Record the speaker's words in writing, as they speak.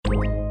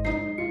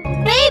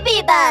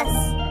mystery bus!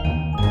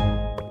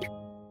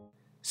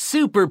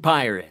 Super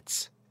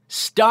Pirates,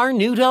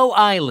 Starnuto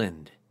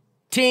Island.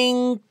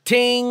 Ting,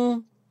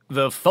 ting.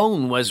 The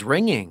phone was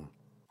ringing.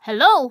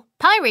 Hello,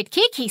 Pirate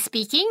Kiki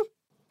speaking.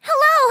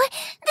 Hello,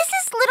 this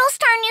is little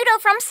Starnuto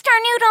from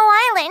Starnuto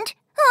Island.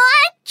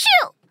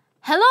 Achoo!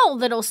 Hello,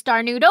 little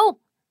Starnuto.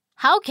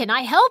 How can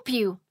I help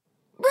you?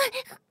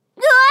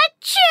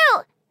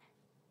 Achoo!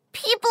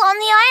 People on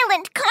the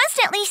island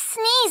constantly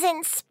sneeze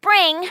in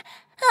spring.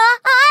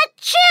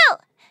 Achoo!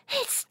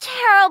 It's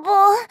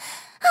terrible.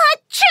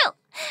 Achoo!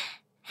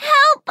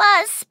 Help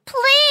us,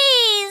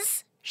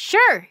 please!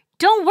 Sure,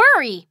 don't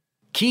worry.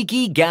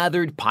 Kiki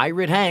gathered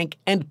Pirate Hank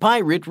and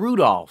Pirate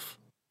Rudolph.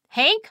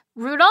 Hank,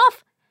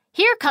 Rudolph,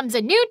 here comes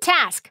a new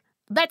task.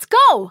 Let's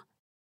go!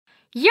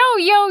 Yo,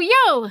 yo,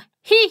 yo!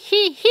 Hee,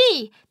 hee,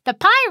 hee! The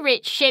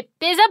pirate ship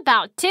is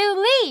about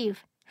to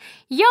leave.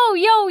 Yo,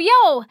 yo,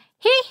 yo!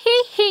 Hee,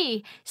 hee,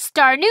 hee!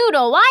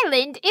 Starnuto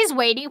Island is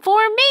waiting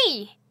for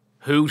me.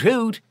 Hoot,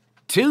 hoot,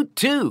 toot,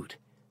 toot.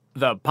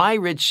 The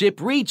pirate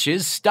ship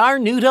reaches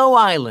Starnuto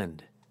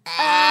Island.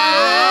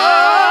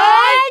 Achoo!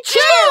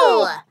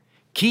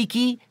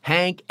 Kiki,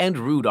 Hank, and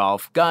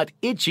Rudolph got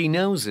itchy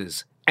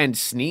noses and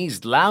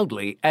sneezed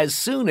loudly as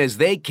soon as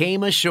they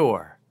came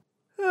ashore.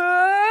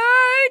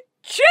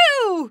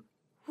 Achoo!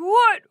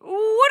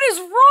 What is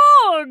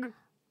wrong?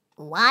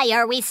 Why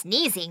are we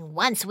sneezing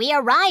once we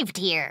arrived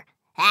here?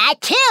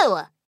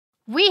 Achoo!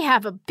 We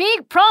have a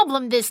big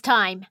problem this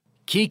time.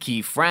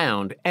 Kiki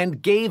frowned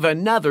and gave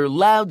another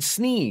loud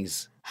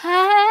sneeze.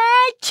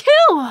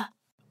 Achoo!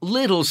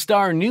 Little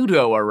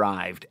Starnuto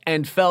arrived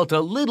and felt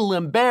a little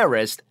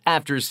embarrassed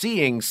after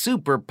seeing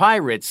Super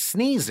Pirates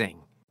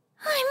sneezing.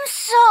 I'm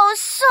so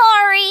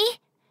sorry.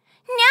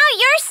 Now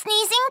you're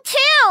sneezing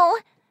too.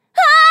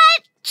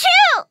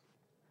 Achoo!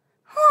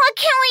 What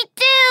can we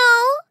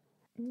do?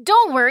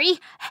 Don't worry.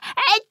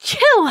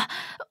 Achoo!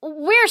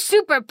 We're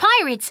super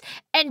pirates,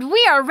 and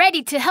we are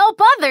ready to help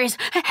others.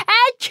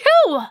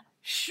 Achoo!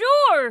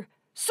 Sure!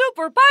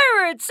 Super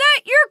Pirates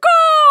at your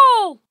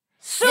call!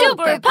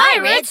 Super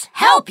Pirates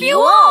help you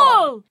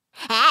all!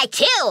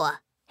 Achoo!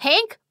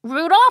 Hank,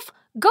 Rudolph,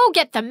 go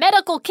get the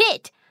medical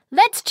kit.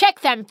 Let's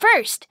check them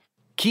first.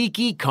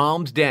 Kiki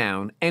calmed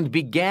down and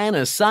began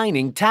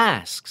assigning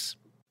tasks.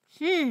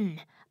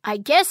 I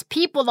guess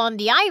people on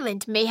the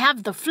island may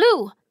have the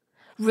flu.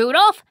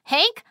 Rudolph,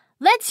 Hank,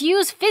 let's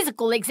use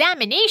physical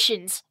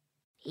examinations.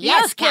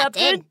 Yes,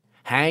 Captain.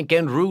 Hank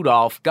and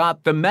Rudolph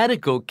got the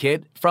medical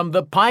kit from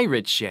the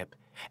pirate ship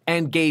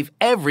and gave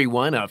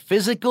everyone a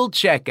physical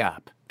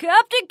checkup.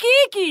 Captain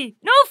Kiki,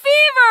 no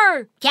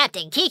fever!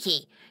 Captain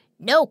Kiki,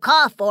 no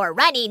cough or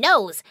runny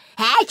nose.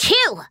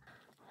 Achoo!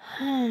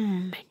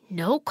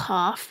 No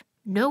cough,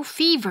 no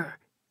fever,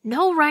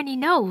 no runny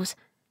nose.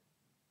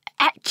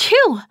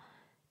 Achoo!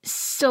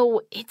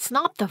 So it's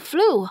not the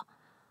flu.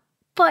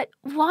 But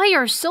why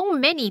are so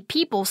many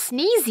people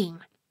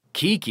sneezing?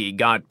 Kiki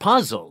got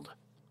puzzled.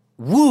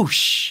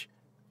 Whoosh!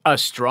 A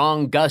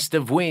strong gust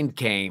of wind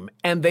came,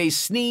 and they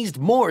sneezed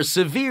more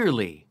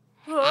severely.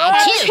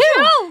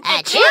 Achoo!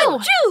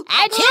 Achoo!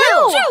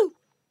 Achoo!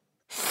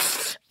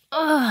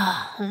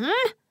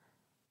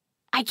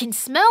 I can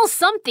smell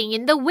something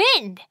in the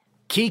wind.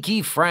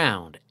 Kiki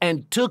frowned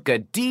and took a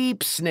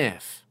deep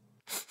sniff.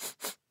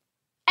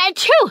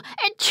 Achoo!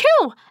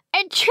 Achoo!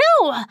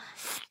 Achoo!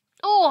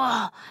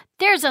 Oh,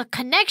 there's a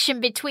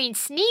connection between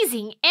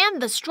sneezing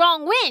and the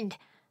strong wind.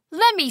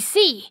 Let me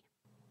see.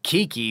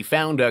 Kiki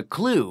found a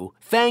clue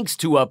thanks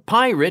to a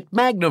pirate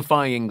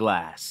magnifying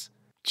glass.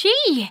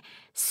 Gee,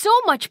 so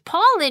much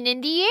pollen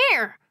in the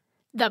air.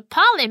 The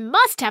pollen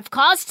must have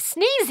caused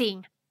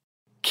sneezing.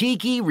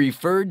 Kiki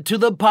referred to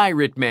the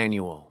pirate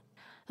manual.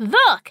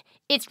 Look,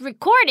 it's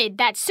recorded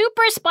that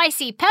super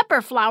spicy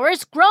pepper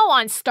flowers grow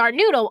on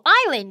Starnuto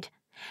Island.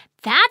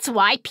 That's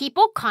why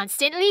people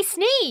constantly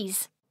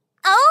sneeze.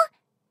 Oh,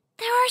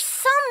 there are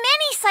so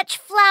many such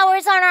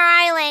flowers on our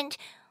island.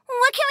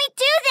 What can we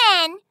do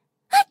then?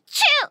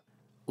 Achoo!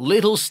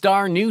 Little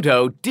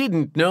Starnuto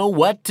didn't know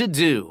what to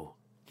do.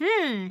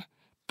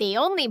 They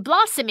only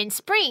blossom in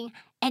spring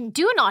and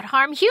do not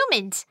harm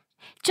humans.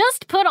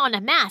 Just put on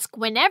a mask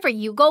whenever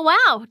you go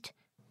out.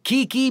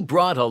 Kiki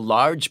brought a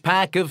large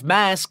pack of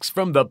masks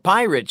from the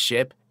pirate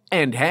ship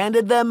and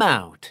handed them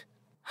out.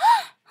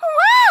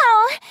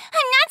 Wow!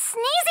 I'm not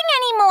sneezing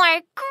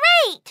anymore.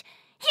 Great!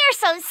 You're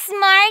so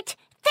smart.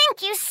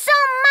 Thank you so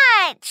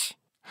much.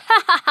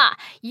 Ha ha ha!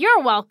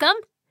 You're welcome.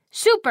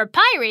 Super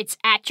Pirates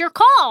at your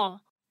call.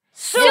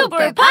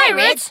 Super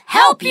Pirates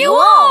help you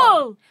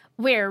all!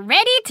 We're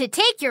ready to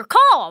take your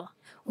call.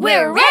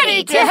 We're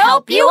ready to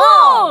help you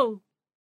all!